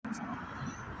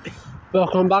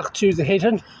Welcome back to the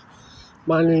Hidden.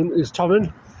 My name is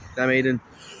Toren. I'm Aiden.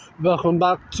 Welcome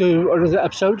back to another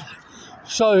episode.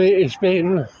 Sorry it's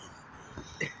been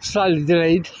slightly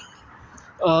delayed.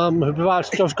 We've had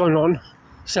stuff going on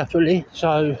separately,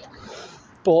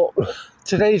 but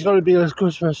today's going to be a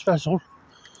Christmas special.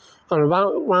 Going to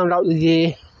round out the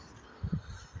year,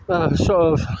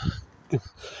 sort of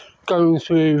going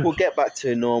through. We'll get back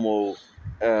to normal.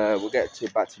 We'll get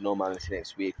back to normality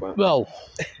next week, won't we? Well,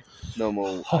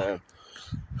 normal.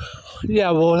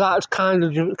 yeah. Well, that's kind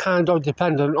of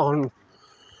dependent on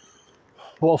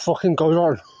what fucking goes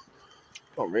on.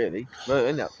 Not really.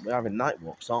 We're having night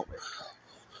walks, aren't we?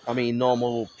 I mean,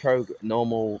 normal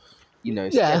schedule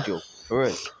for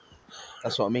us.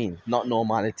 That's what I mean. Not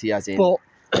normality as in. But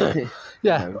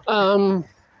yeah.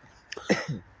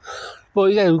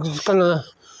 But yeah, we're just gonna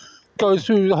go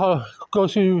through the whole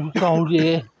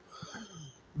year.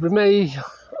 We may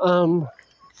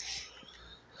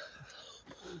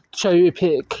cherry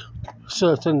pick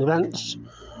certain events,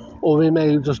 or we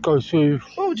may just go through.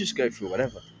 Well, we'll just go through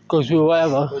whatever. Go through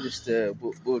whatever. We'll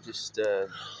just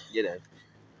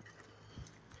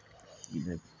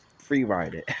free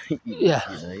ride it. Yeah.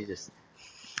 You just.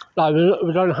 Like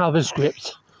we don't have a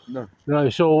script. No. No,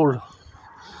 it's all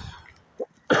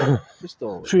just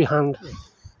all freehand.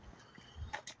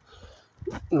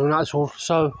 And that's all.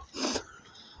 So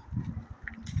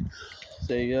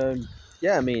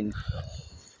yeah, I mean,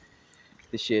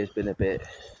 this year's been a bit,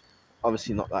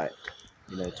 obviously not like,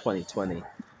 2020,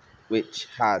 which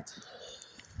had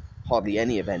hardly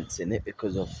any events in it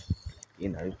because of,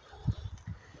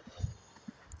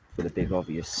 for the big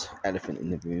obvious elephant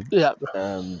in the room. yeah.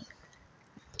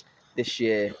 This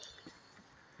year,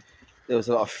 there was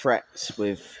a lot of threats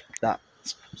with that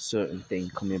certain thing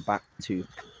coming back to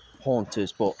haunt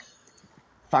us, but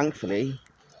thankfully,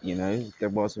 there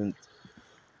wasn't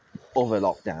other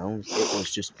lockdowns. It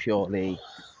was just pure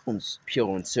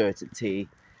uncertainty.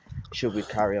 Should we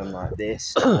carry on like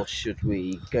this, or should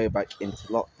we go back into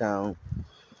lockdown?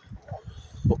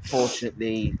 But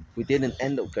fortunately, we didn't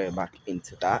end up going back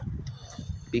into that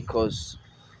because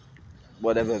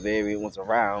whatever variant was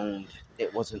around,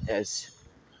 it wasn't as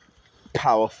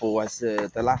powerful as the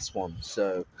last one.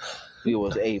 So we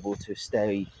was able to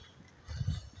stay.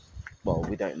 Well,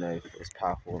 we don't know if it was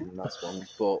powerful in the last one,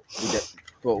 but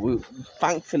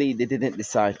thankfully they didn't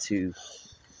decide to,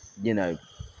 do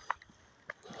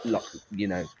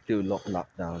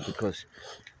lockdown because.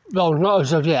 Well, not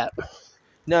as of yet.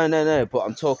 No. But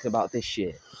I'm talking about this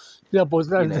year. Yeah, but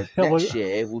then, next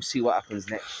year we'll see what happens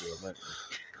next year, won't we?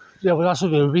 Yeah, but that's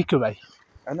only a week away.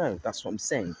 I know. That's what I'm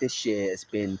saying. This year has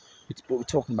been. But we're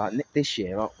talking about this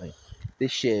year, aren't we?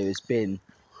 This year has been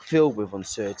filled with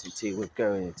uncertainty with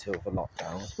going into other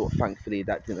lockdowns, but thankfully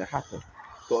that didn't happen.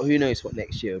 But who knows what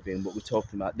next year will be? But we're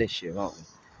talking about this year, aren't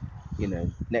we?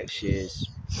 Next year's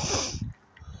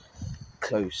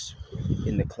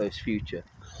in the close future.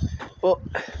 But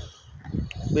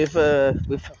we've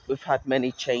had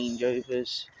many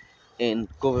changeovers in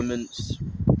governments.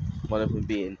 One of them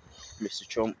being Mr.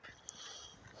 Trump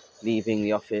leaving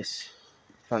the office.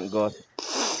 Thank God.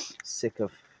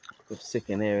 Sick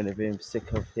in here in the room.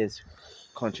 Sick of his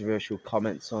controversial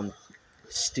comments on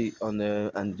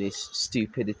this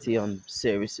stupidity on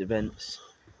serious events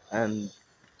and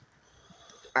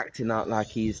acting out like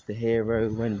he's the hero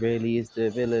when really he's the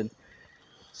villain.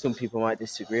 Some people might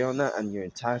disagree on that, and you're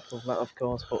entitled to that, of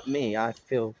course. But me, I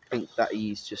think that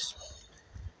he's just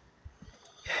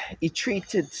he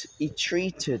treated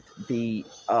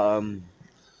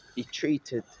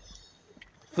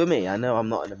for me. I know I'm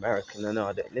not an American. I know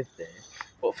I don't live there,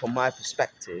 but from my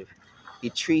perspective, he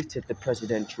treated the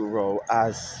presidential role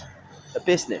as a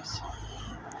business.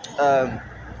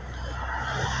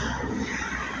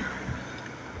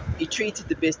 He treated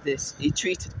the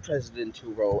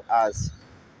presidential role as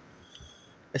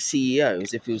a CEO,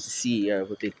 as if he was the CEO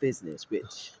of a big business,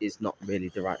 which is not really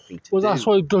the right thing to do. Well, that's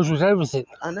what he does with everything.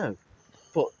 I know,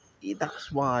 but that's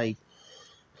why.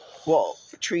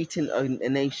 Treating a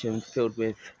nation filled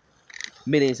with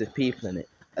millions of people in it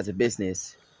as a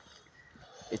business,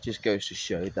 it just goes to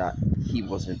show that he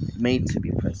wasn't made to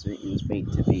be president. He was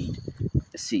made to be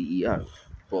a CEO.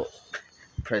 But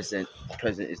president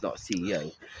is not a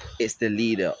CEO. It's the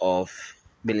leader of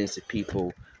millions of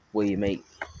people where you make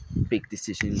big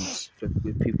decisions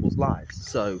with people's lives.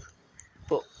 So,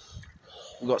 but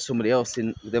they've got somebody else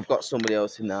in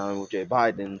now, Joe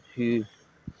Biden, who,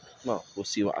 well, we'll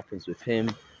see what happens with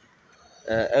him.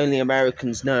 Only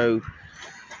Americans know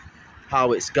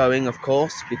how it's going, of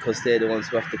course, because they're the ones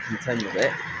who have to contend with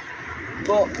it.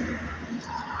 But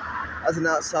as an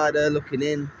outsider looking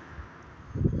in,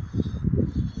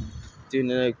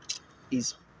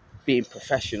 he's being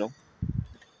professional.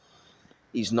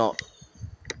 He's not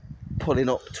pulling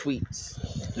up tweets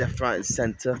left, right, and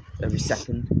centre every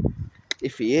second.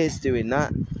 If he is doing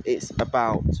that, it's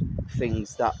about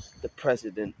things that the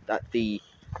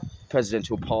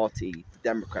presidential party, the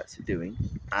Democrats, are doing,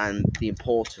 and the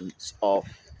importance of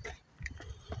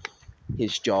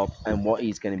his job and what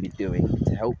he's going to be doing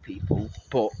to help people.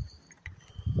 But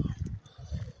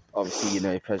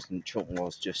obviously, President Trump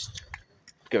was just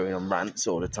going on rants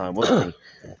all the time, wasn't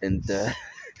he? And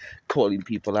calling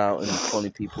people out and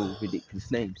calling people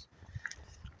ridiculous names.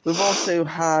 We've also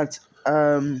had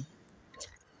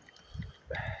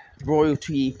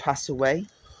royalty pass away.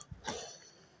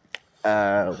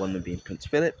 One of them being Prince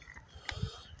Philip.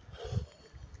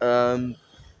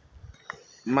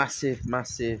 Massive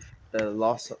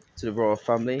loss to the royal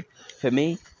family. For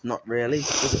me, not really. It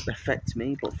doesn't affect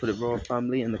me, but for the royal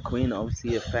family and the Queen,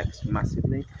 obviously affects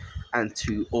massively, and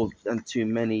to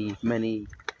many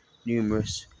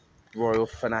numerous royal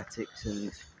fanatics,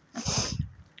 and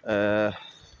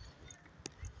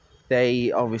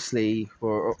they obviously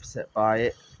were upset by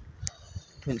it.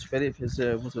 Prince Philip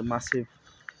was a massive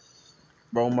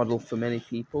role model for many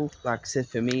people. Like I said,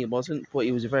 for me, it wasn't, but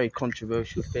he was a very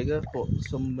controversial figure. But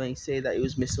some may say that he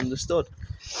was misunderstood.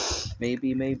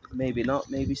 Maybe not.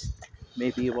 Maybe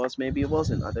it was. Maybe it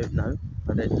wasn't. I don't know.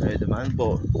 I don't know the man,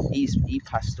 but he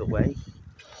passed away.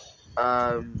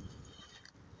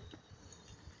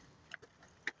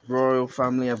 Royal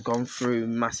family have gone through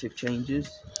massive changes.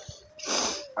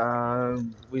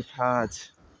 We've had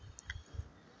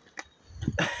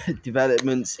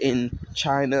developments in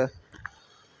China,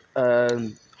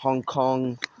 Hong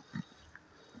Kong.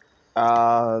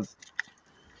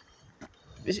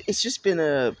 It's just been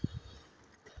a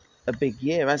big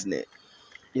year, hasn't it?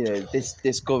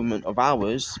 This government of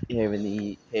ours here in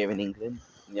England, in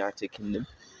the United Kingdom,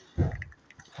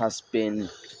 has been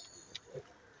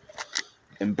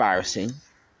embarrassing.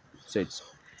 So it's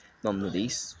none the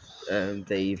least.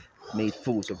 They've made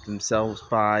fools of themselves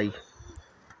by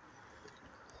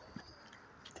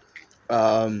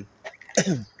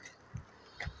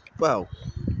well,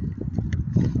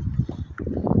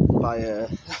 by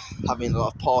having a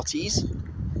lot of parties.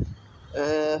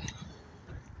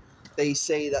 They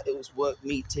say that it was work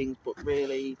meetings, but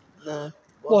really, no,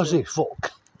 Was wasn't. it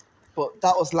fuck? But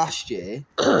that was last year.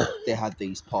 They had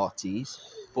these parties,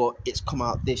 but it's come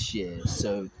out this year,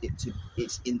 so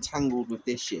it's entangled with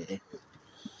this year.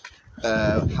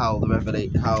 How the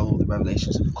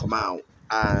revelations have come out,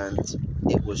 and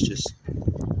it was just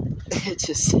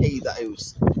to say that it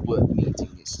was work meeting.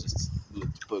 It's just a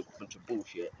bunch of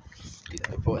bullshit,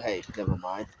 But hey, never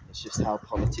mind. It's just how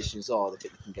politicians are. They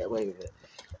think they can get away with it.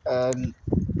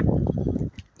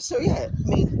 So yeah, I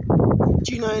mean,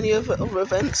 do you know any other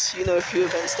events? You know a few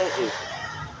events, don't you?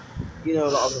 You know a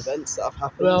lot of events that have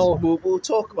happened. Well, we'll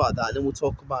talk about that, and then we'll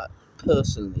talk about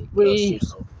personal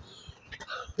stuff.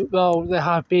 there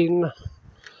have been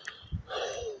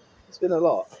It's been a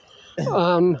lot.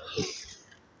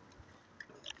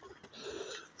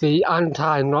 the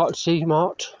anti-Nazi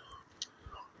march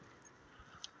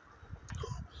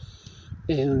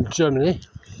in Germany.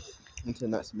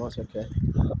 International March, okay.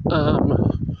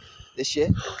 This year?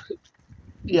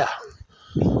 Yeah.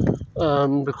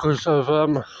 Because of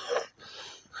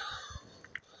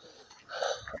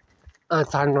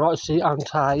anti-Nazi,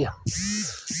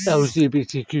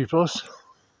 anti-LGBTQ plus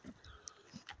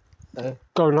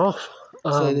going off.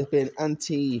 So there's been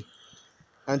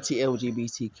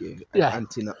anti-LGBTQ and Yeah.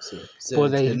 anti-Nazi.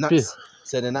 But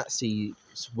So the Nazis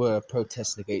were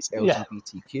protesting against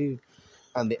LGBTQ,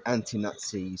 and the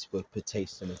anti-Nazis were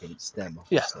protesting against them,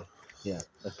 obviously. Yeah.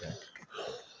 Okay.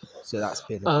 So that's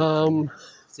been a big thing.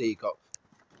 So you got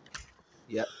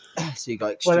So you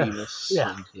got extremists.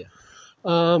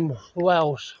 What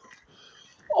else?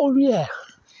 Oh yeah.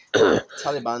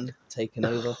 Taliban taking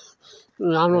over.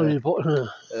 I know you put.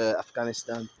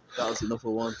 Afghanistan. That was another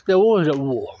one. There was a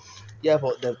war. Yeah,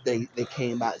 but they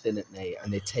came back, didn't they?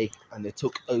 And they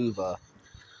took over.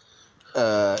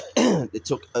 They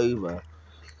took over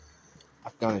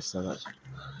Afghanistan. Actually.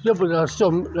 Yeah, but there was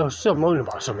still moaning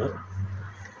about something.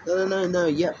 No.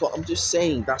 Yeah, but I'm just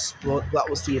saying that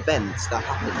was the event that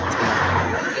happened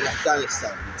in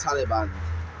Afghanistan. The Taliban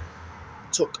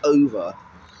took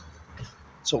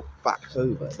back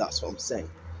over. That's what I'm saying.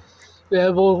 Yeah,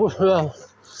 well.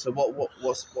 So what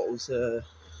was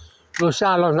We'll see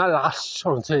how long that lasts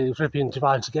until the flipping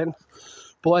divides again.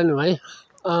 But anyway,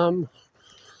 oh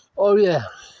yeah,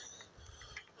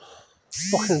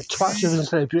 fucking twats of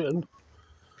instead of Britain.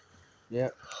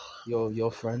 Yeah,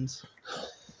 your friends.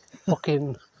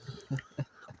 Fucking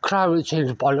climate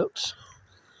change bollocks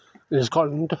in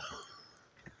Scotland.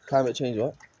 Climate change,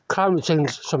 what? Climate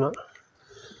change summit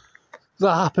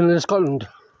that happened in Scotland.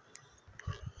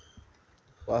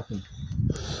 What happened?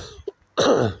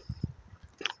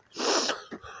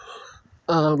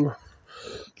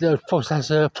 There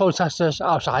were protesters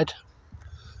outside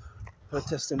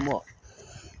Protesting what?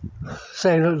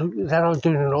 saying that they're not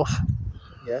doing enough.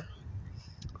 Yeah.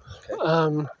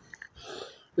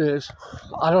 Yes,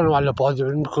 I don't know why they're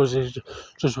bothering because it's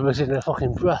just wasting their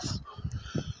fucking breath.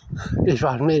 If you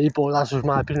ask me, but that's just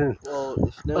my opinion. Well,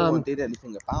 if no one did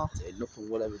anything about it, nothing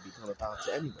will ever be done about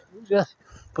it anyway. Yeah,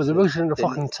 but they're wasting the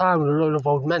fucking time with a load of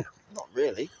old men. Not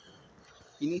really.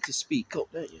 You need to speak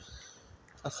up, don't you?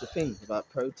 That's the thing about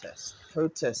protests.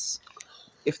 Protests,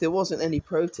 if there wasn't any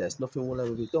protest, nothing will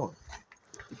ever be done.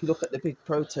 If you look at the big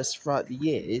protests throughout the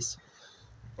years,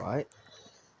 right,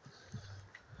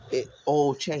 it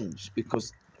all changed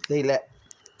because they let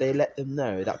them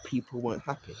know that people weren't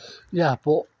happy. Yeah,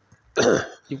 but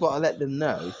You've got to let them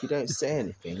know. If you don't say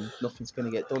anything, nothing's going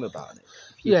to get done about it.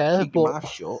 If you keep your mouth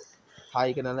shut, how are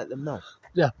you going to let them know?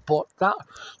 Yeah, but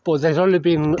there's only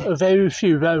been a very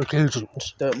few rare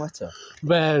occasions. Don't matter.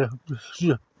 Where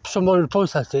someone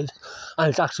protested and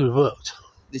it's actually worked.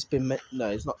 It's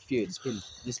not few.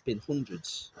 There's been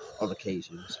hundreds of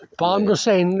occasions. But I'm just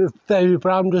saying,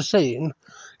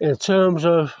 in terms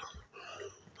of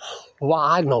what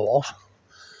I know of,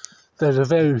 there's a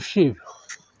very few.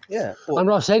 Yeah, I'm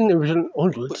not saying there isn't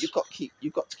hundreds. But you've got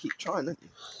to keep trying, don't you?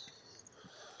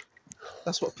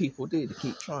 That's what people do. They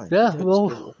keep trying. Yeah,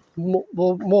 well,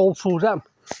 more for them.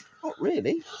 Not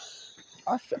really.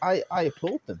 I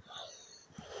applaud them.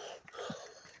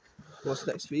 What's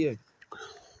next for you?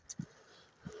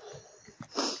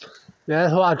 Yeah,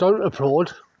 so I don't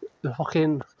applaud the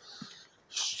fucking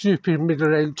stupid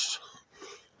middle-aged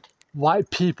white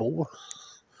people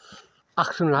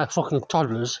acting like fucking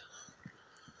toddlers,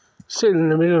 sitting in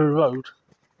the middle of the road,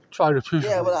 trying to push.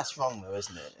 Yeah, well, that's wrong though,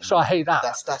 isn't it? So I hate that.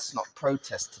 That's not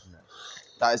protesting though.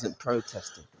 That isn't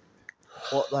protesting.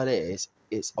 What that is,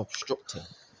 it's obstructing.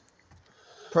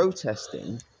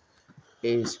 Protesting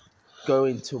is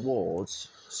going towards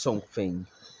something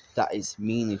that is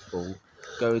meaningful,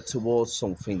 going towards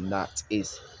something that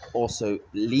is also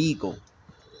legal.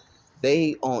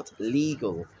 They aren't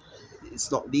legal.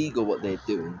 It's not legal what they're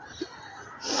doing.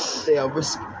 They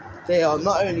are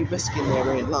not only risking their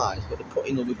own lives, but they're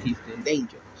putting other people in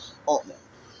danger, aren't they?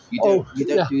 You don't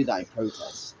do that in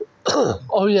protest.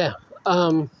 Oh yeah.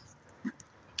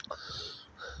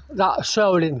 That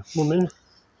Sheldon woman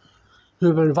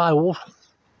who went viral.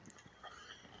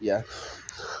 Yeah.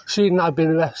 She's now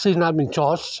been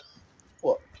charged.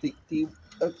 What?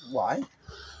 Why?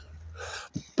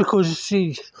 Because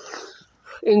she,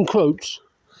 in quotes,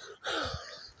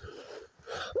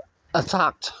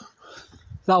 attacked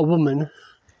that woman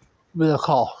with a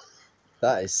car.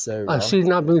 That is so wrong. And she's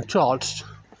now been charged.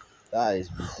 That is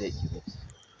ridiculous.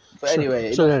 But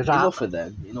anyway, enough of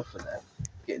them.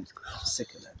 Getting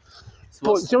sick of them.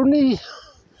 So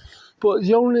but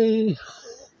the only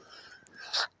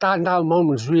standout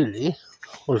moments really,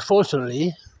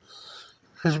 unfortunately,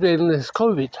 has been this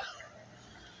COVID.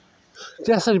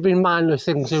 Yes, there's been minor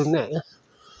things in there,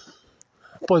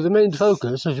 but the main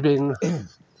focus has been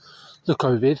the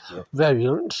COVID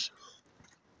variants.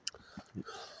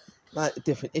 Like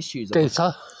different issues.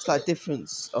 Data. It's like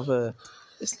difference of a.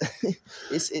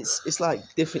 It's like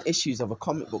different issues of a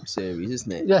comic book series,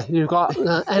 isn't it? Yeah, you've got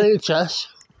the NHS,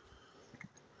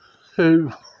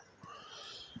 who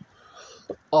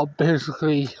are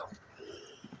basically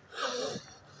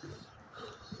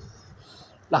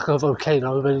like a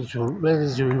volcano ready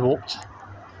to erupt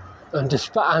and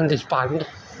disband.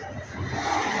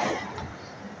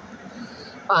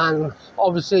 And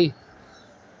obviously,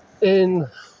 in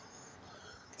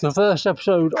the first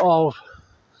episode of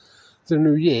the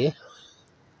new year,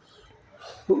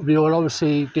 we will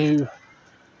obviously do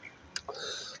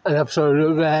an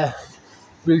episode where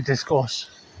we discuss,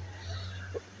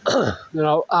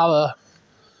 our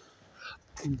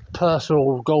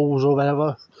personal goals or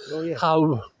whatever,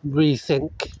 how we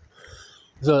think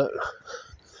that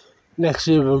next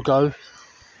year will go.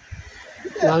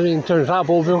 Yeah. I mean, turns out,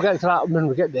 but we'll get to that when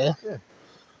we get there. Yeah.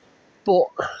 But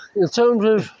in terms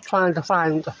of trying to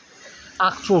find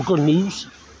actual good news,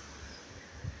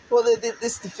 well, this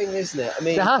is the thing, isn't it? I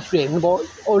mean, there has been, but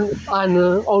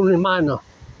only minor.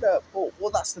 No, but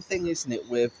well, that's the thing, isn't it?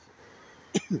 With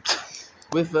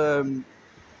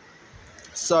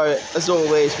so as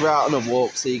always, we're out on a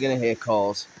walk, so you're gonna hear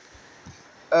cars.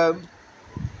 So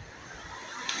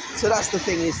that's the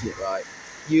thing, isn't it? Right?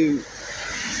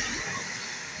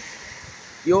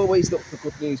 You always look for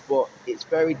good news, but it's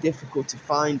very difficult to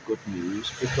find good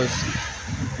news because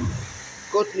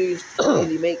good news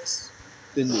really makes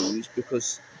the news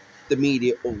because the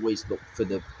media always look for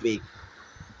the big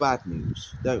bad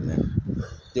news, don't they?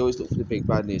 They always look for the big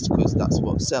bad news because that's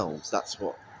what sells. That's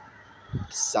what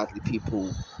sadly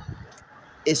people.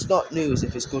 It's not news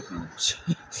if it's good news.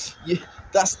 you,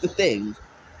 that's the thing,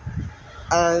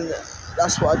 and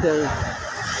that's what I don't.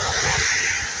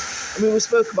 I mean, we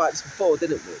spoke about this before,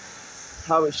 didn't we?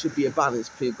 How it should be a balance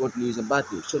between good news and bad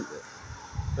news, shouldn't we?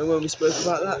 And when we spoke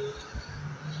about that,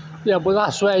 Yeah, but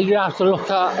that's where you have to look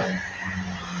at.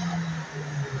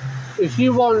 If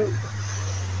you want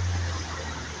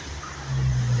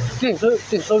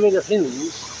different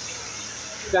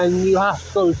opinions, then you have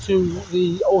to go to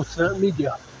the alternate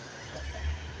media,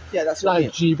 yeah, that's what I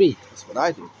like mean. GB, That's what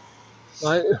I do.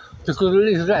 right? Because at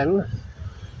least then,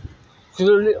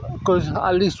 because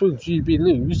at least with GB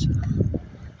News,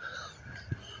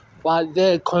 like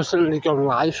they're constantly going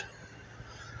live,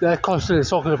 they're constantly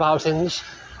talking about things,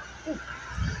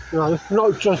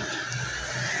 not just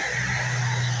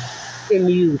in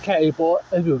the UK but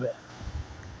everywhere.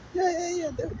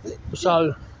 Yeah.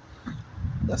 So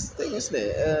That's the thing, isn't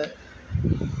it?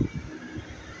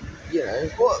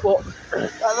 but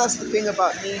That's the thing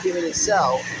about media in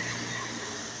itself.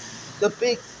 The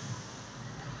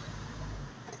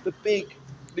big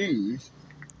news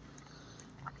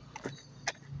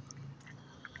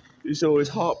is always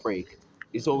heartbreak.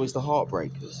 It's always the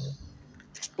heartbreakers.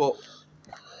 But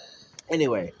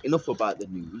anyway, enough about the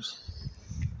news.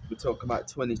 We're talking about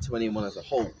 2021 as a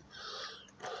whole.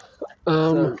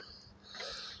 um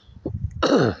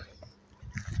So,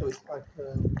 so it's like,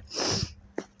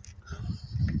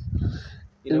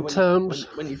 in terms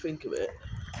when you think of it,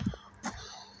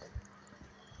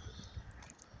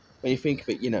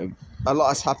 a lot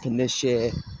has happened this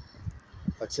year.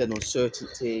 Like I said,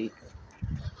 uncertainty,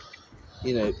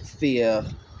 fear,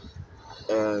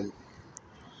 um,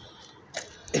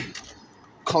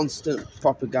 constant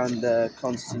propaganda,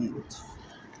 constant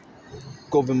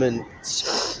government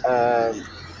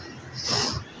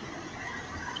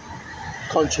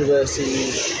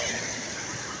controversies.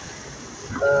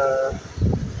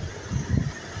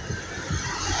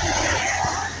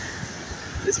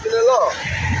 There's been a lot.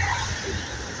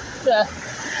 yeah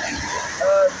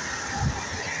Um,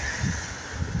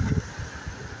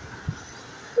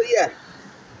 but yeah,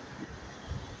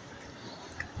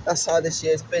 that's how this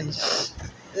year's been.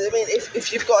 I mean,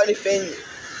 if you've got anything,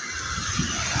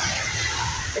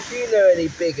 if you know any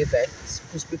big events,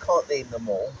 because we can't name them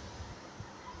all,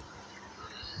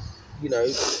 you know,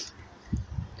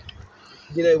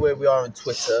 where we are on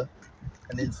Twitter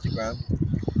and Instagram,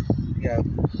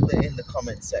 put it in the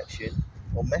comment section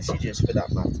or messages for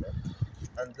that matter,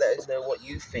 and let us know what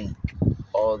you think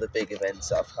are the big events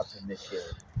that have happened this year.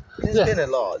 There's yeah been a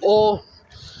lot. or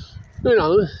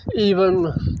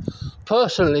even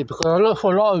personally, because I know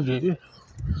for a lot of you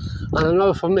and I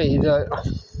know for me that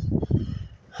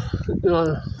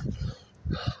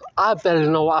I barely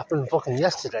know what happened fucking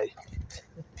yesterday,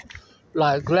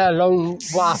 like let alone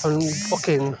what happened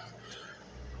fucking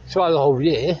throughout the whole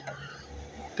year,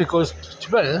 because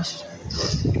to be honest,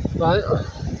 right,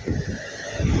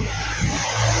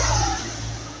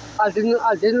 at the end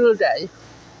of the day,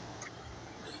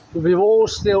 we're all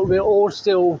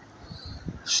still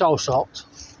shell shocked.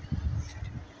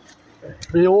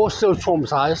 We're all still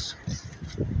traumatized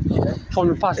from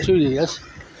the past 2 years,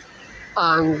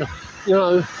 and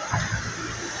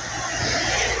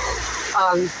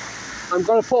and I'm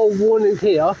going to put a warning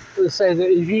here and say that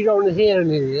if you don't hear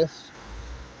any of this,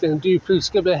 then do please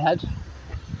skip ahead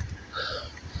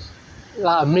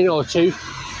like a minute or two.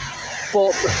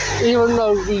 But even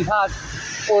though we've had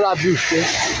all our boosters,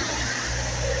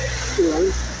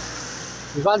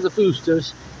 we've had the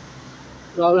boosters,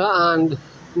 and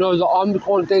the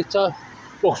Omicron data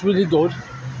looks really good,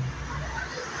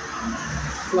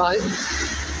 right?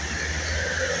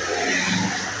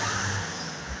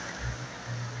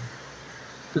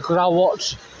 Because I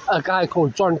watch a guy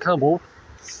called John Campbell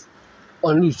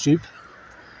on YouTube,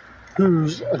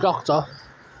 who's a doctor,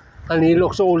 and he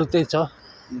looks at all the data.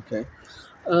 Okay.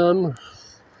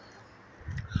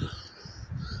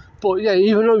 But yeah,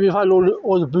 even though we've had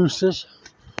all the boosters,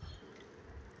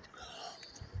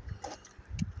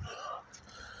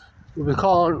 we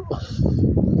can't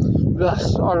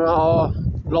rest on our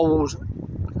laurels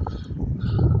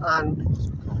and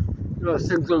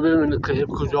things are really in the clear,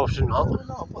 because we're obviously not.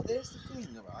 No, but there's the thing,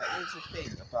 right? There's the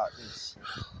thing about this.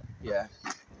 Yeah.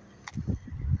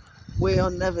 We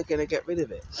are never going to get rid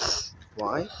of it.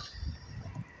 Why?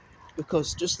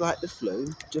 Because just like the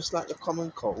flu, just like the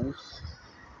common cold,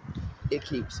 it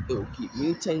will keep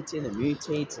mutating and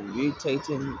mutating and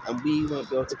mutating, and we won't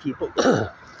be able to keep up with it.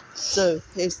 So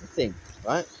here's the thing,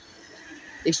 right?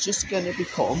 It's just going to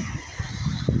become,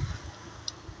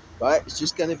 right? It's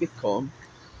just going to become,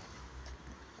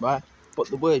 right? But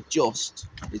the word "just"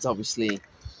 is obviously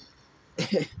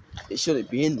it shouldn't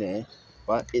be in there,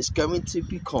 but it's going to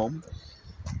become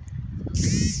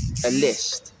a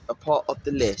list, a part of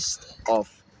the list of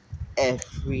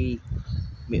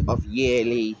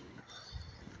yearly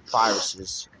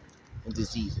viruses and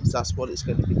diseases. That's what it's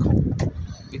going to become,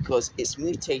 because it's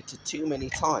mutated too many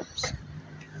times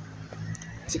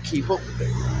to keep up with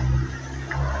it.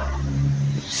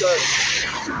 So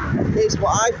here's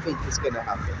what I think is going to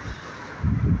happen.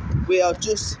 We are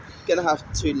just going to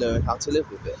have to learn how to live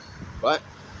with it, right?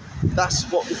 That's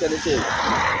what we're going to do.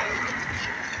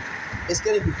 It's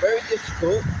going to be very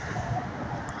difficult,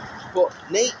 but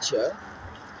nature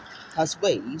has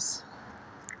ways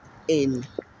in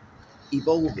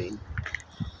evolving,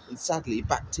 and sadly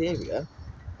bacteria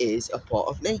is a part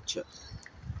of nature.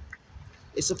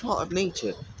 It's a part of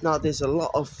nature. Now there's a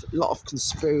lot of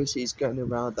conspiracies going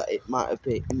around that it might have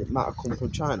come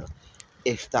from China.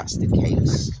 If that's the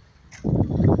case,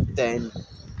 then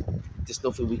there's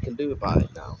nothing we can do about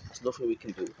it now. There's nothing we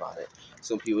can do about it.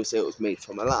 Some people say it was made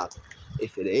from a lab.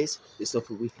 If it is, there's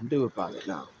nothing we can do about it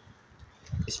now.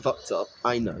 It's fucked up,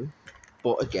 I know,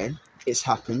 but again, it's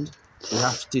happened. We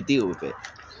have to deal with it,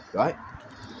 right?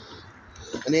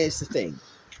 And here's the thing.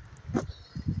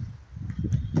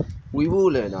 We will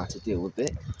learn how to deal with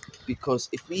it, because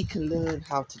if we can learn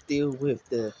how to deal with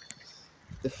the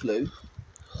flu,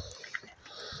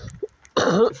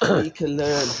 if we can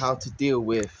learn how to deal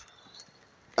with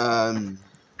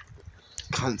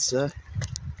cancer,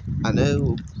 I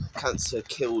know cancer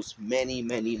kills many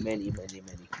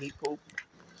people,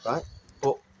 right?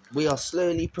 But we are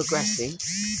slowly progressing,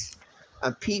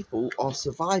 and people are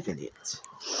surviving it,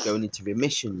 going into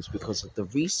remissions because of the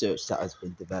research that has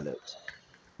been developed.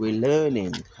 We're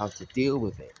learning how to deal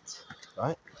with it,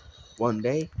 right? One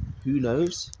day, who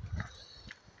knows,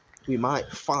 we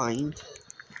might find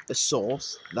a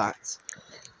source that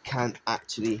can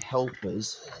actually help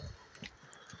us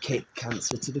kick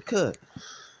cancer to the curb.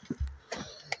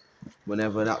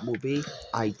 Whenever that will be,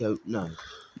 I don't know.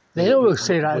 They always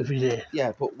say that every year.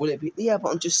 Yeah, but will it be? Yeah,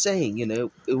 but I'm just saying,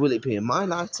 will it be in my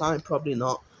lifetime? Probably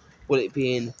not. Will it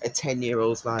be in a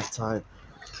 10-year-old's lifetime?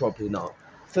 Probably not.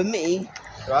 For me,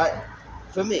 right?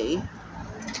 For me,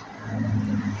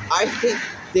 I think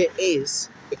there is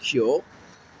a cure,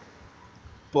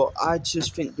 but I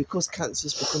just think because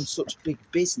cancer's become such big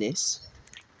business,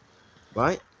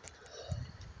 right?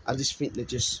 I just think they're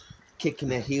just kicking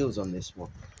their heels on this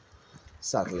one,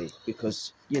 sadly,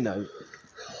 because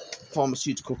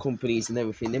pharmaceutical companies and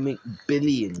everything, they make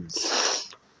billions,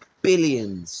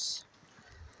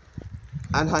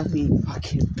 and I mean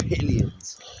fucking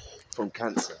billions from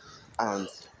cancer. And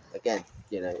again,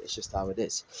 it's just how it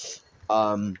is.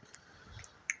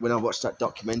 When I watched that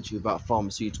documentary about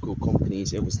pharmaceutical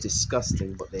companies, it was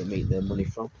disgusting what they make their money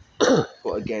from.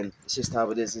 But again, it's just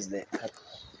how it is, isn't it?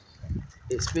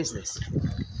 It's business.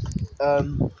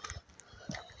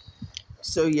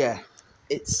 So yeah,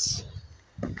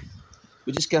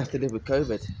 we're just gonna have to live with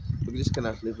COVID. We're just gonna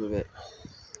have to live with it.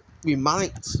 We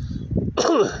might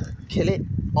kill it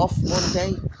off one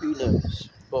day, who knows?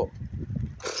 But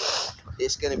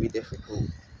it's gonna be difficult.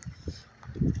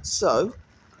 So,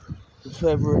 without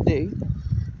further ado,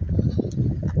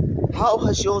 how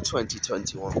has your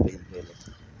 2021 been, Billy?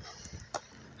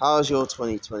 How has your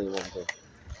 2021 been?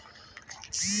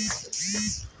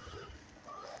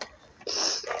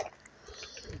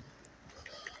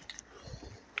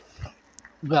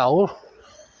 Well,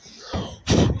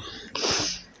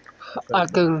 I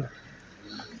can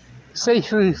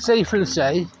safely say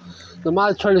that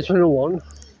my 2021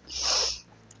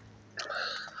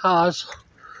 has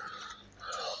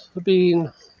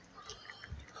been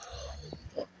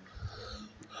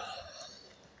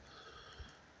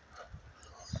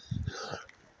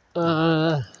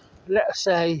let's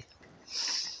say,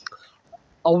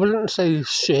 I wouldn't say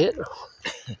shit,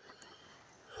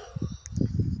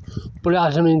 but it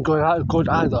hasn't been good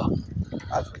either.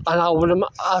 Average. And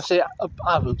I'd say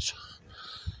average.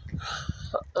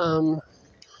 Been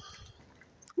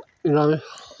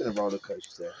a roller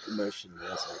coaster, emotionally,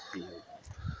 hasn't it, for you?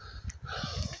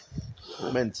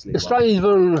 Mentally, It's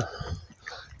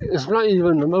not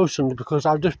even emotion, because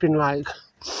I've just been like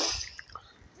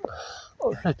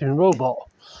a flipping robot,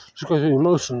 just going through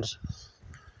emotions,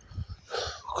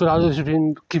 because I've just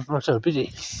been keeping myself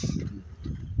busy.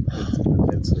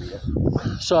 mentally, yeah.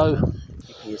 So,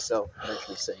 Keeping yourself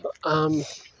mentally safe.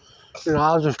 you know,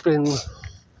 I've just been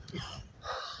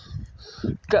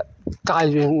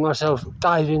diving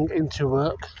into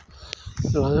work,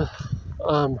 you know,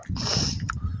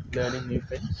 Learning new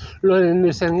things. learning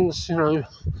new things, you know,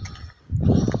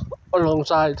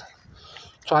 alongside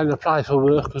trying to apply for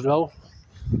work as well.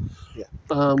 Yeah.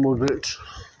 Which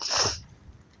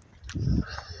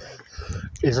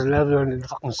is a never-ending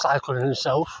fucking cycle in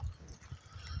itself.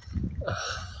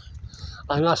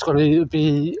 And that's going to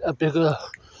be a bigger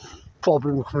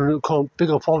problem coming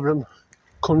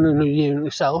in the year in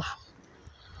itself,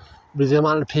 with the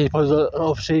amount of people that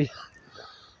obviously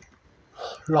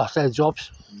lost their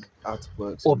jobs Out of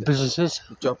work. or businesses.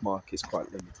 The job market is quite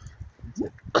limited, isn't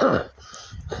it?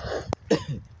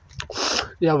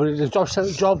 Yeah, but the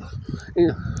job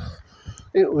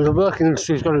with the working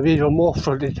industry is going to be even more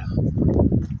flooded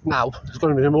now. It's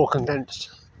going to be more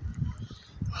condensed.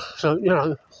 So, you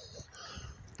know,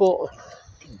 but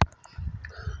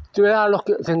the way I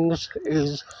look at things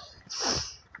is,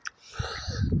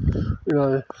 you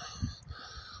know,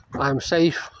 I'm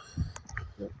safe,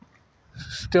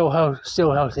 still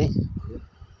healthy,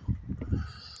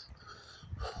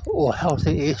 or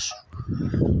healthy-ish.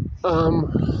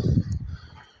 Well,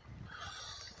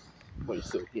 you're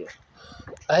still here.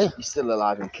 Eh? You're still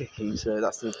alive and kicking, so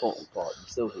that's the important part. You're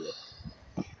still here.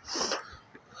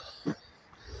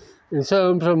 In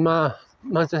terms of my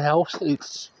mental health,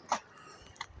 it's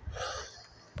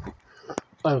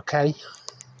okay.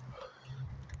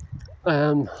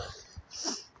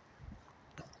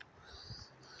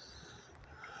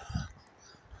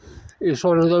 It's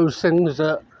one of those things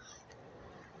that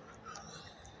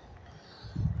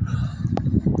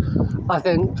I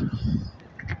think,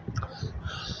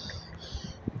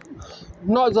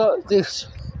 not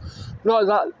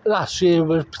that last year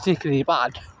was particularly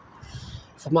bad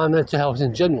for my mental health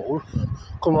in general,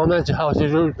 because my mental health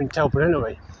has always been terrible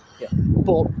anyway. Yeah.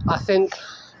 But I think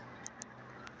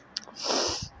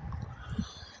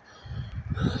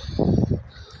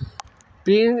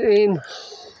being in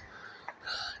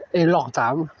a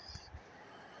lockdown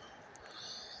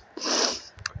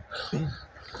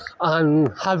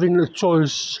and having the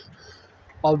choice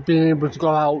of being able to go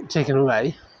out taken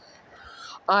away,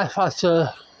 I've had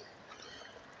to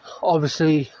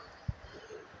obviously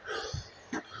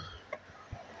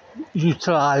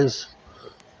utilise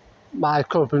my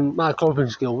coping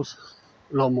skills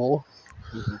a lot more.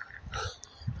 Mm-hmm.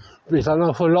 Because I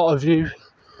know for a lot of you,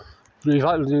 you've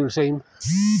had to do the same.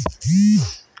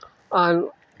 And,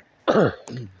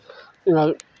 you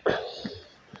know,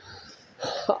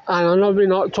 and I know we're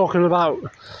not talking about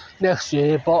next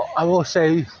year, but I will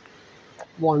say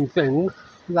one thing,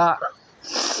 that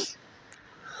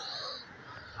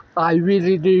I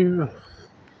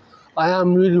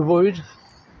am really worried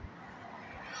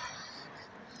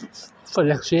for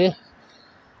next year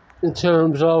in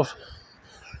terms of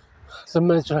the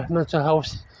mental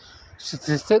health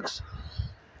statistics,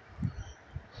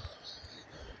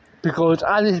 because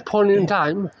at this point in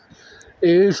time it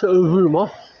is a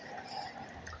rumour,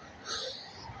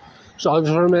 so I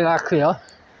just want to make that clear,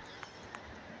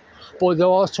 but there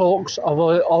are talks of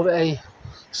a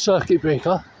circuit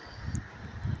breaker,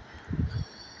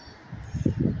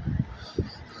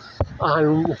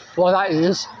 and what that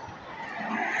is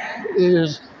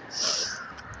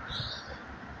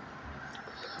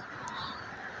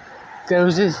there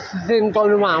was this thing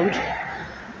going around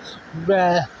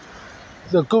where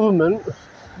the government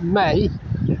may,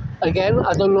 again,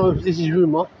 I don't know if this is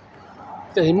rumour,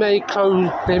 they may put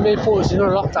us in a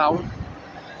lockdown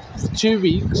for 2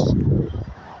 weeks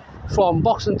from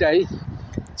Boxing Day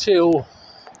till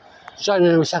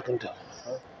January 2nd.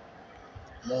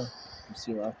 No, we'll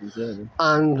see what happens there then.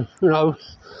 And, you know,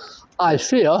 I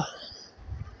fear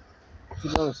To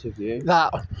be honest with you,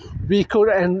 that we could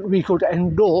end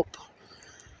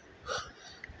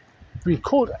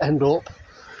up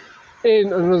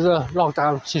in another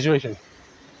lockdown situation.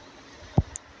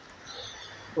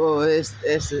 well, it's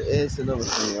another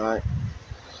thing, right?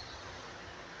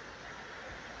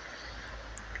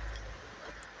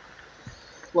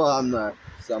 Well, I'm not,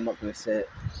 so I'm not going to say it.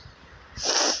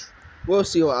 We'll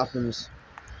see what happens.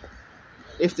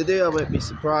 If they do, I won't be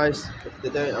surprised. If they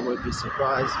don't, I won't be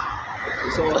surprised.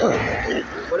 So,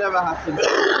 whatever happens.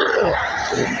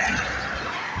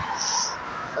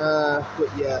 But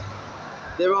yeah,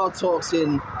 there are talks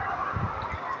in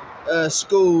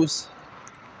schools,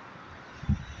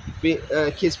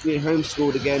 kids being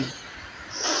homeschooled again.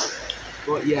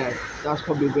 But yeah, that's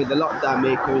probably where the lockdown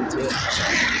may come into it.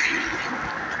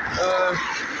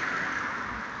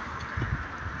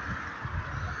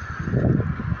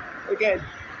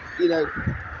 you know,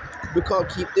 we can't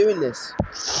keep doing this.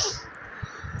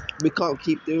 We can't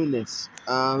keep doing this.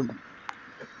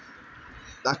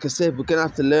 Like I said, we're gonna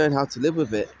have to learn how to live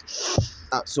with it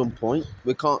at some point.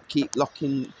 We can't keep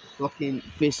locking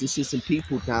businesses and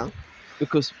people down,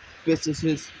 because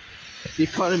businesses, the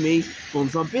economy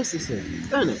runs on businesses,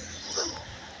 don't it?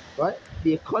 Right?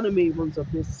 The economy runs on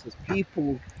businesses.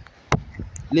 People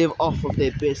live off of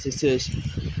their businesses.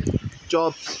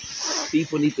 Jobs.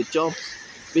 People need the jobs.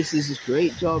 Businesses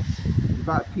create jobs.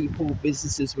 Without people,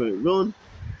 businesses won't run.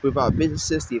 Without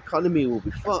businesses, the economy will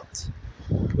be fucked.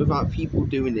 Without people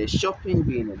doing their shopping,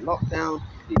 being in lockdown,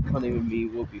 the economy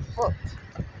will be fucked.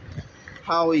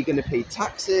 How are you going to pay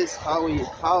taxes? How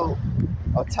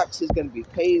are taxes going to be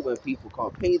paid when people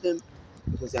can't pay them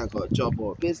because they haven't got a job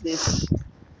or a business?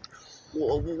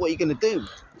 What are you going to do?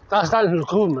 That's down to the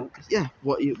government. Yeah,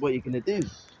 what are you going to do?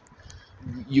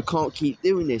 You can't keep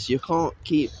doing this. You cannot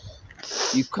keep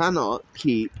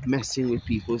messing with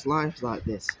people's lives like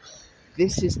this.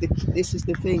 This is the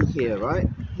thing here, right?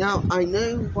 Now, I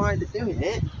know why they're doing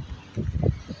it.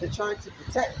 They're trying to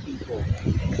protect people.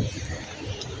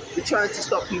 They're trying to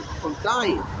stop people from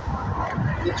dying.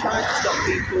 They're trying to stop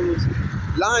people's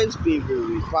lives being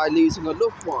ruined by losing a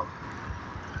loved one.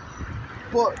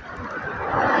 But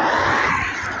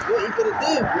what are you going to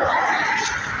do?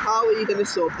 How are you going to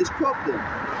solve this problem?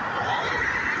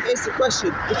 Here's the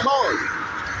question.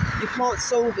 You can't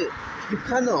solve it. You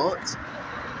cannot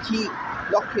keep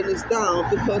locking us down,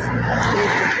 because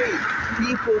here's the thing.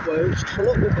 People won't pull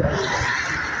up with it anymore.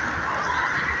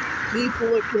 People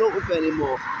won't pull up with it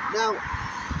anymore. Now,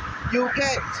 you'll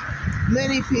get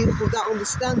many people that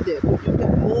understand it, but you'll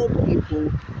get more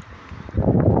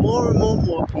and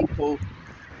more people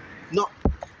not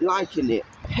liking it,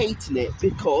 hating it,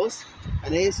 because,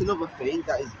 and here's another thing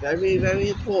that is very, very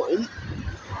important,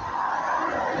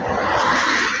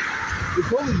 the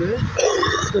government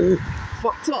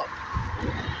fucked up.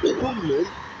 The government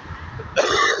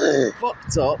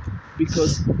fucked up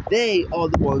because they are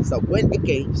the ones that went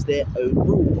against their own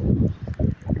rule.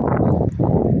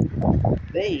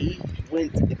 They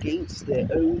went against their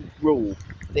own rule.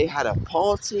 They had a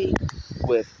party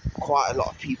with quite a lot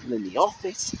of people in the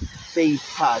office. They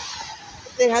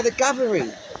had a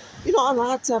gathering. You're not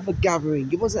allowed to have a gathering.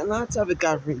 You wasn't allowed to have a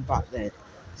gathering back then.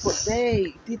 But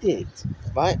they did it,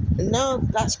 right? And now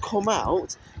that's come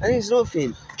out. And here's another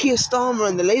thing. Keir Starmer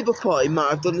and the Labour Party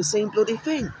might have done the same bloody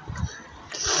thing.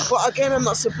 But again, I'm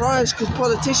not surprised, because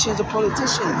politicians are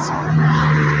politicians,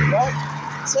 right?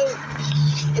 So,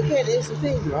 again, here's the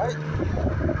thing, right?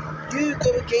 You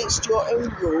go against your own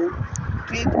rule,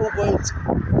 people won't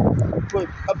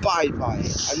abide by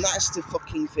it. And that's the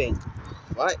fucking thing,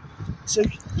 right? So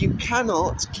you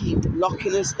cannot keep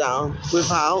locking us down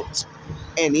without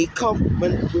any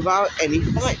comment, without any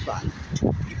fight back.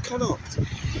 You cannot.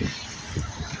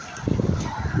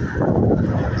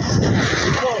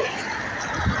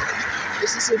 Because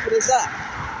it's as simple as that.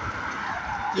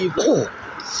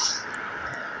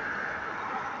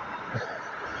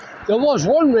 There was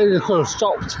one way they could have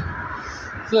stopped.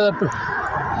 The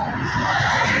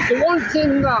one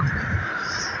thing that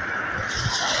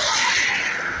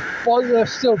they're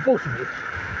still booking me,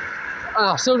 and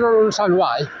I still don't understand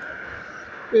why,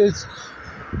 is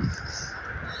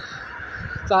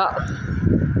that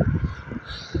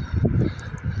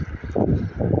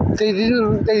they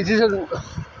didn't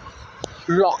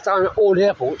lock down all the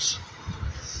airports.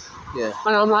 Yeah.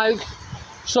 And I'm like,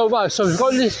 so we've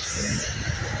got this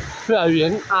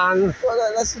variant, and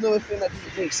well, that's another thing that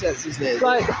doesn't make sense, isn't it?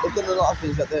 Right. They've done a lot of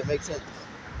things that don't make sense.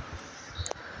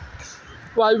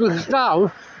 Right, because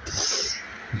now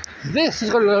this is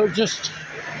going to just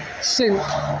sink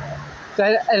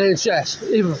the NHS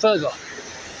even further.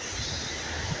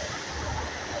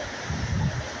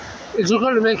 It's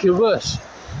going to make it worse.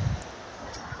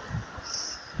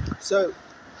 So,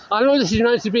 I know this is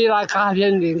meant to be like a happy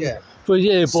ending for a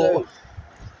year, but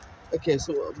okay,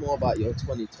 so what more about your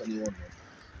 2021 then?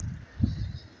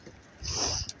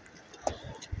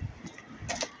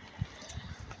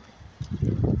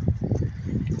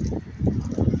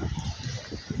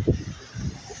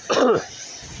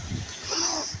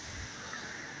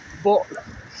 But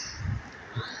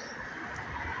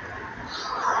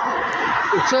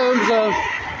in terms of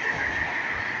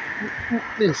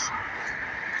this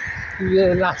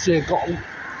year, last year gone,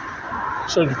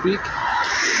 so to speak,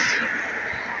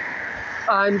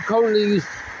 I'm currently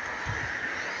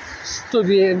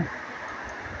studying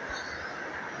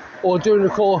or doing a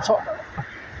course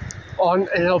on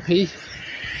NLP,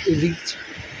 elite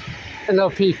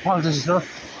NLP practitioner.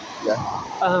 Yeah.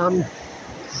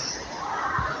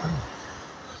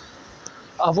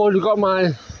 I've already got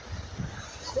my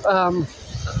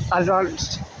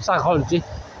advanced psychology,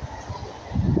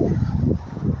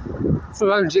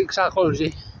 forensic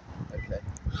psychology. Okay.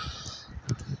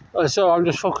 So I'm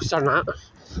just focused on that.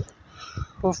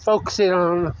 I'm focusing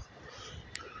on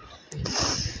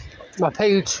my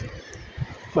page,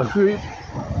 my group.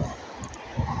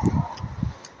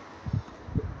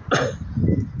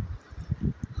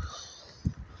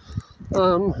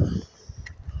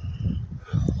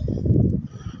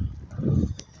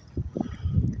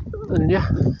 And yeah,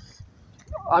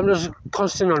 I'm just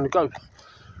constantly on the go,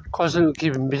 constantly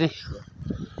keeping busy.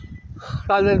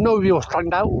 Like there's no real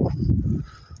standout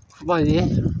for my year,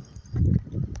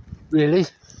 really.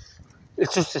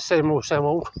 It's just the same old, same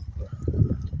old.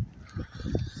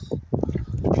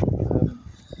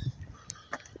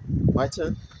 My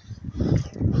turn.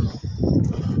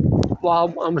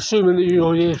 Well, I'm assuming that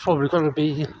your year's probably going to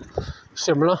be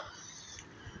similar,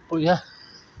 but yeah.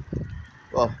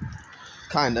 Well,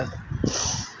 kinda.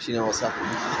 You know what's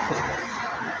happening.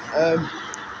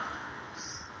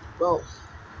 Well,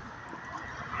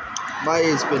 my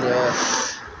year's been a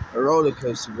roller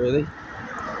coaster, really.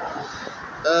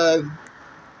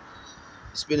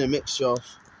 It's been a mixture of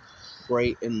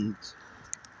great and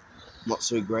not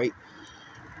so great.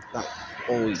 Like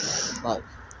always, like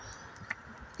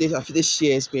this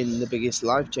year's been the biggest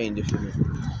life changer for me.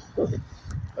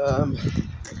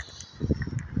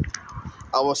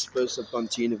 I was supposed to have gone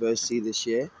to university this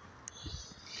year,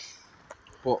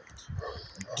 but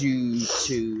due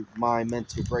to my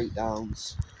mental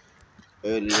breakdowns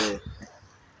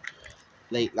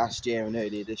late last year and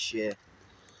earlier this year,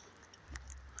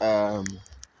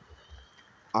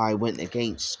 I went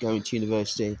against going to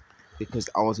university because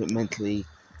I wasn't mentally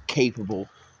capable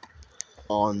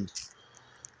on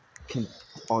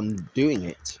doing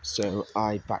it. So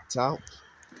I backed out.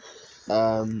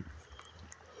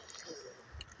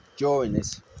 During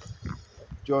this,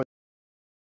 during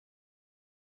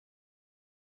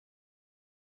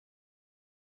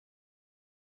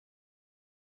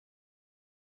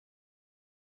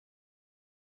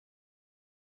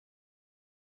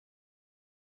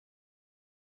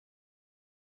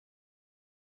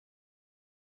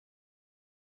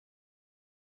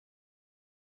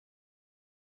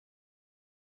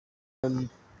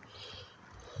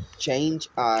change,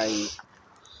 I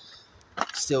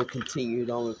still continued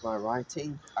on with my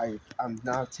writing. I'm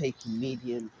now taking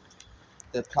Medium,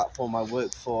 the platform I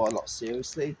work for, a lot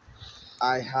seriously.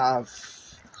 I have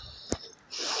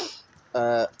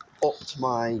upped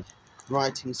my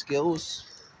writing skills,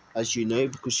 as you know,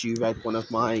 because you read one of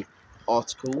my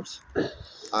articles.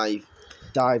 I've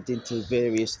dived into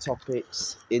various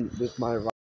topics with my writing.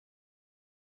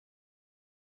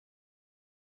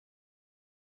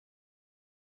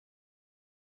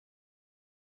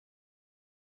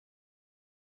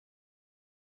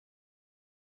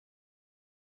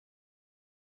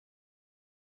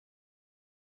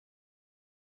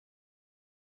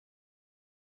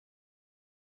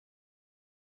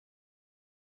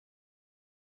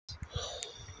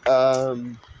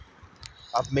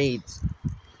 I've made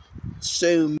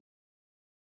so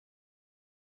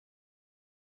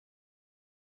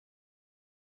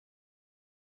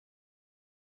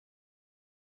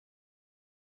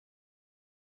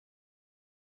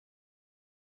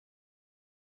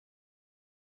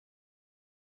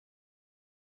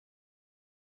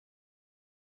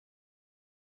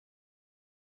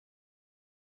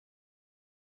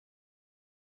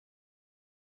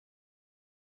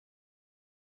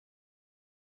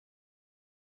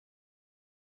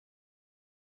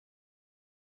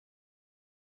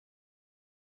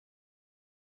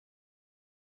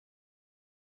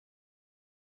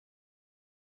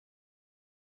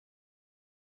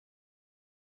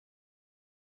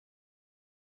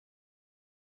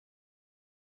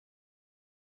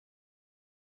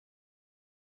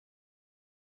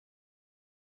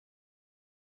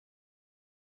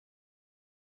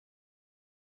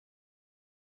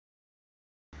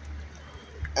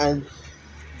and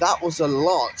that was a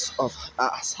lot of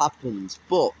has happened,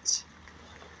 but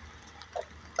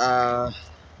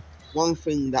one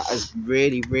thing that has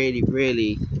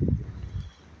really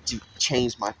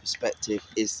changed my perspective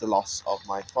is the loss of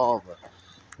my father.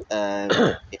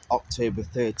 October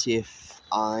 30th,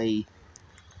 I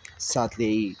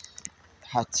sadly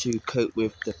had to cope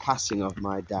with the passing of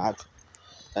my dad,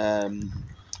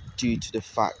 due to the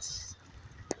fact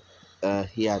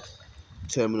he had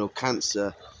terminal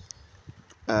cancer.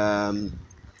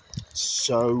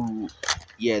 So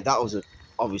yeah, that was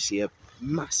obviously a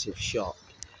massive shock.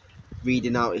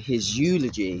 Reading out his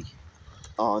eulogy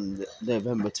on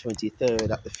November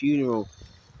 23rd at the funeral,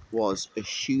 was a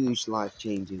huge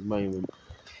life-changing moment.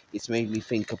 It's made me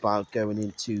think about going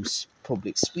into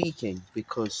public speaking,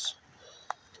 because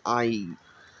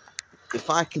if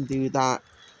I can do that,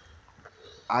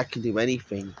 I can do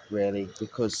anything really,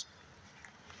 because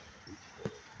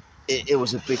it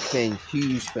was a big thing,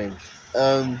 huge thing.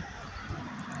 I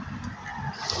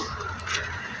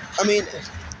mean,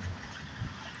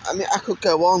 I could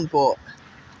go on, but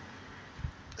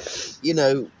you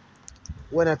know,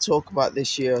 when I talk about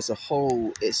this year as a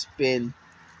whole, it's been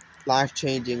life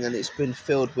changing, and it's been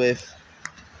filled with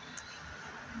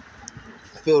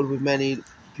many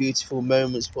beautiful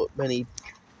moments, but many,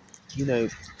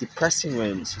 depressing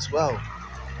moments as well.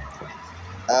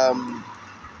 Um,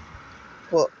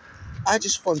 but I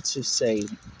just want to say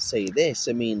this.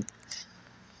 I mean,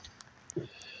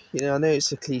 I know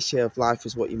it's a cliche of life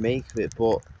is what you make of it,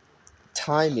 but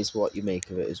time is what you make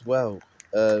of it as well.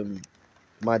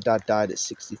 My dad died at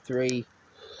 63.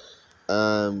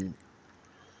 But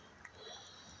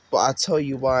I'll tell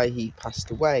you why he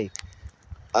passed away.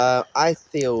 I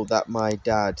feel that my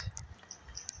dad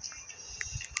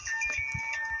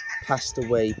passed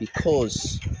away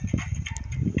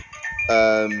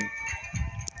um,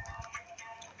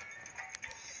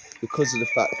 because of the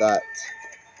fact that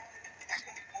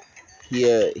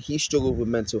he struggled with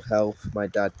mental health. My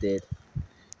dad did,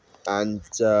 and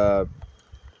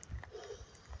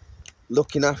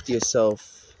looking after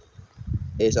yourself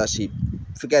is actually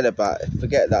forget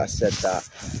that I said that.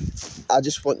 I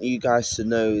just want you guys to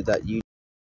know that you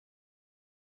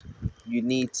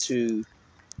need to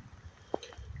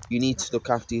look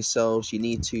after yourselves. You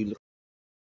need to look.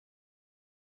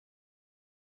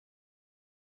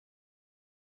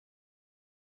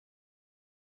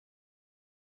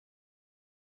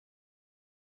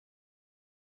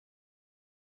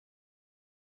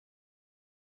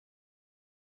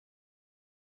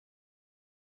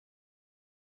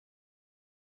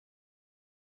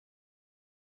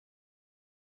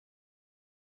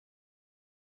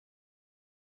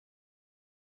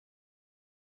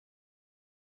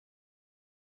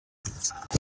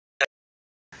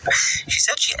 She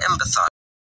said she empathised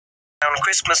on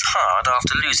Christmas hard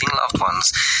after losing loved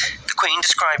ones. The Queen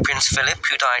described Prince Philip,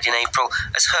 who died in April,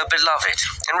 as her beloved,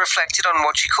 and reflected on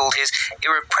what she called his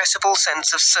irrepressible sense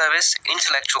of service,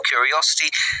 intellectual curiosity,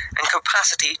 and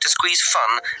capacity to squeeze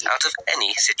fun out of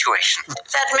any situation.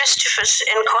 That mischievous,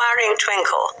 inquiring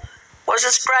twinkle was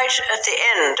as bright at the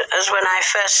end as when I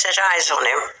first set eyes on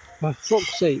him. For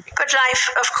fuck's sake. But life,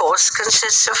 of course,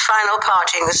 consists of final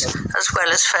partings as well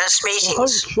as first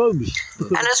meetings.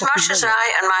 And as much as I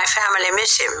and my family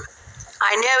miss him,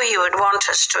 I know he would want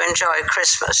us to enjoy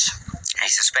Christmas. A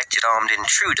suspected armed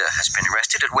intruder has been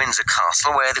arrested at Windsor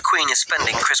Castle, where the Queen is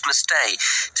spending Christmas Day.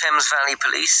 Thames Valley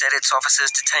Police said its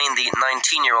officers detained the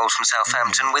 19-year-old from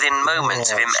Southampton within moments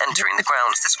of him entering the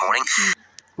grounds this morning.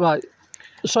 Right.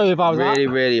 Sorry about that.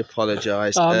 Really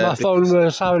apologise. My phone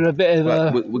was having a bit of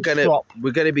a drop.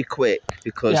 We're gonna be quick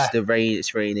because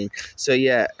it's raining. So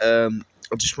yeah, I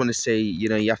just want to say,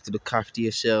 you have to look after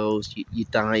yourselves, your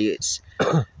diets,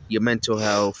 your mental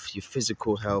health, your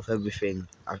physical health, everything.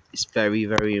 It's very,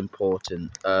 very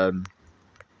important. We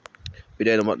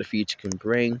don't know what the future can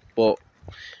bring, but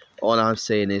all I'm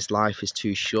saying is life is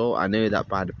too short. I know that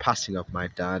by the passing of my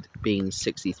dad, being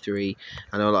 63,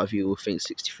 I know a lot of you will think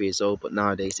 63 is old, but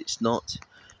nowadays it's not.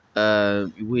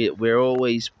 We're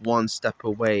always one step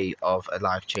away of a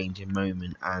life-changing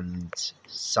moment, and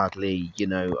sadly, a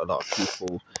lot of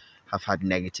people have had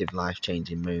negative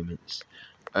life-changing moments.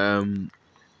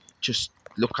 Just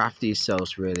look after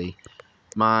yourselves, really.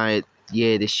 My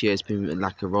year this year has been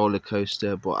like a roller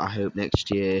coaster, but I hope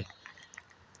next year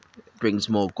brings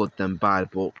more good than bad,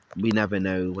 but we never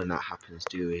know when that happens,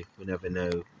 do we? We never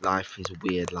know. Life is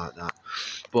weird like that.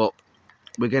 But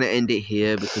we're going to end it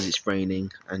here because it's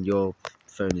raining and your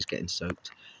phone is getting soaked.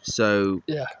 So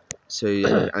Yeah.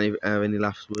 Any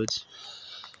last words?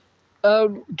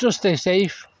 Just stay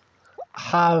safe.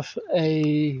 Have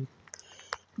a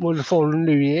wonderful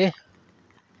New Year.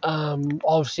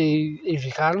 Obviously, if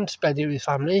you can, spend it with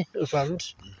family or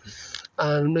friends,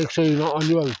 and make sure you're not on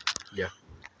your own. Yeah.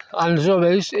 And as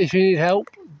always, if you need help,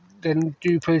 then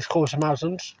do please call some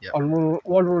Mountains on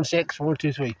 116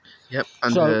 123. Yep.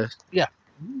 And so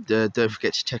don't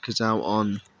forget to check us out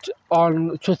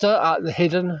on Twitter at The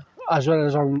Hidden, as well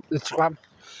as on Instagram.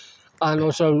 And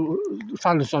also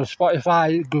find us on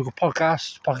Spotify, Google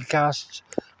Podcasts, Pocket Casts,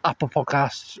 Apple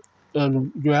Podcasts,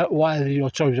 and whatever your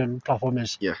chosen platform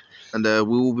is. Yeah. And we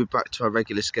will be back to our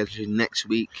regular schedule next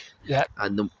week. Yeah.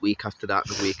 And the week after that,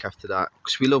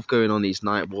 because we love going on these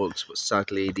night walks, but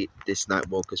sadly this night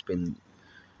walk has been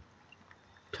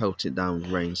pelting down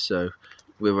with rain, so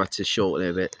we've had to shorten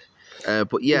it a bit.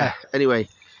 But yeah, anyway,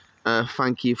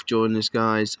 thank you for joining us,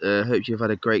 guys. Hope you've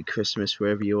had a great Christmas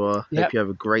wherever you are. Yep. Hope you have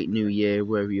a great New Year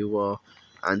wherever you are.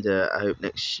 And I hope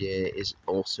next year is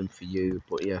awesome for you.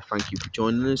 But yeah, thank you for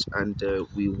joining us, and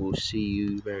we will see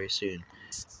you very soon.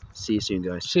 See you soon,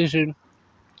 guys. See you soon.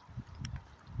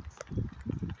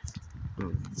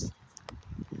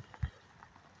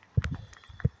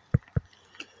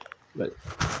 Right.